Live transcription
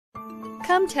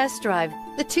Come test drive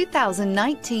the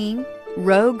 2019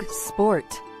 Rogue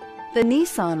Sport. The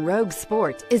Nissan Rogue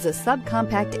Sport is a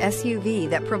subcompact SUV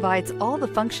that provides all the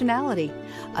functionality.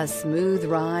 A smooth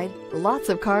ride, lots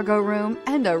of cargo room,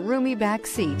 and a roomy back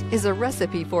seat is a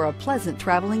recipe for a pleasant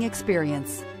traveling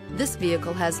experience. This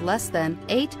vehicle has less than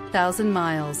 8,000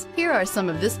 miles. Here are some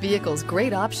of this vehicle's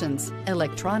great options: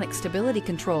 electronic stability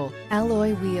control,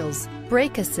 alloy wheels,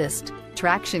 brake assist,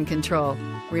 traction control,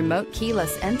 remote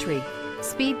keyless entry,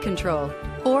 speed control,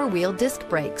 four-wheel disc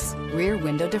brakes, rear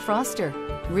window defroster,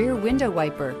 rear window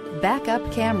wiper,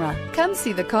 backup camera. Come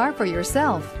see the car for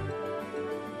yourself.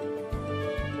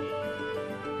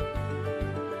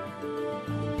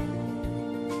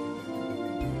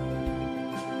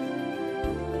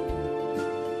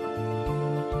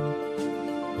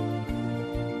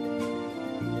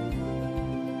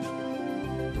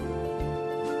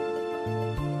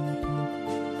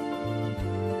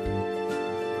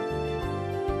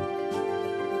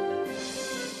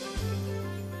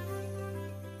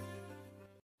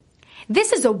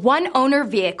 This is a one-owner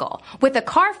vehicle with a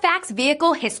Carfax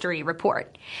Vehicle History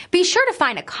Report. Be sure to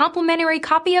find a complimentary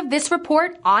copy of this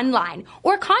report online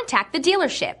or contact the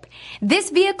dealership. This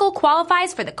vehicle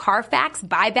qualifies for the Carfax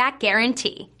Buyback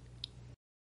Guarantee.